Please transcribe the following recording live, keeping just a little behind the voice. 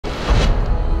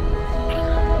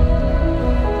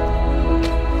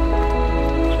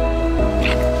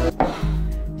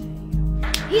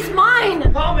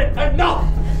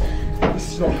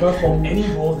not her fault any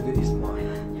more than it is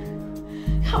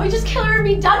mine. Can't we just kill her and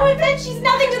be done with it? She's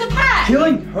nothing to the pack!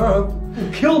 Killing her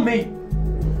will kill me!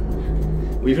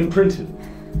 We've imprinted.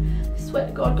 I swear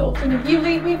to God, Colton, if you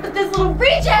leave me for this little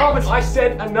reject! Carmen, I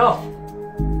said enough!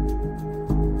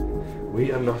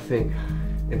 We are nothing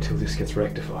until this gets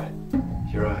rectified.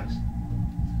 Your eyes.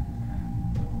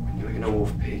 When you're in a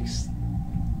wolf pigs,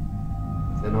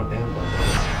 they're not down by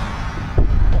that.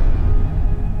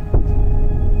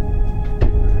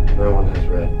 No one has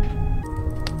read.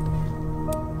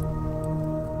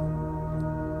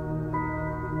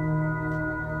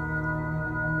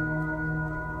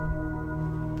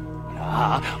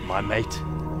 Ah, my mate.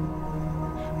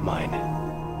 Mine.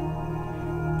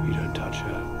 You don't touch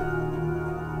her.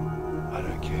 I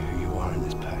don't care who you are in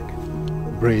this pack.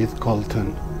 Breathe,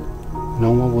 Colton.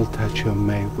 No one will touch your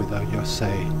mate without your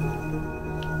say.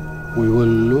 We will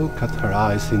look at her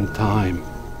eyes in time.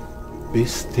 Be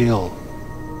still.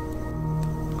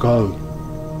 Go.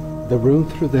 The room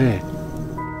through there.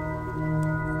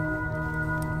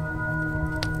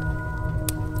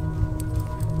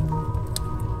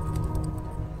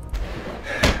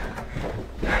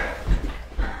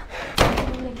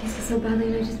 So badly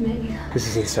and I just met you. This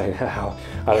is insane. How?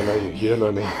 I don't know you. You don't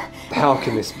know me. How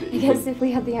can this be? I guess if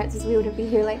we had the answers, we wouldn't be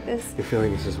here like this. You're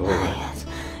feeling this as well, right?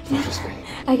 It's not just me.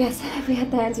 I guess if we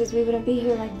had the answers, we wouldn't be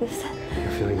here like this.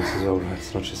 You're feeling this as well, right?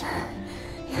 It's not just me.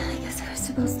 Yeah, I guess I was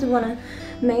supposed to want a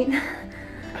mate.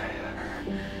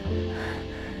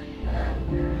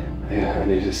 Yeah, I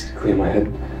need to just clear my head.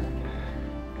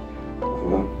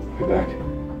 Hold on. I'll be back.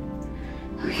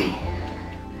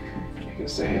 You can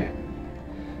stay here.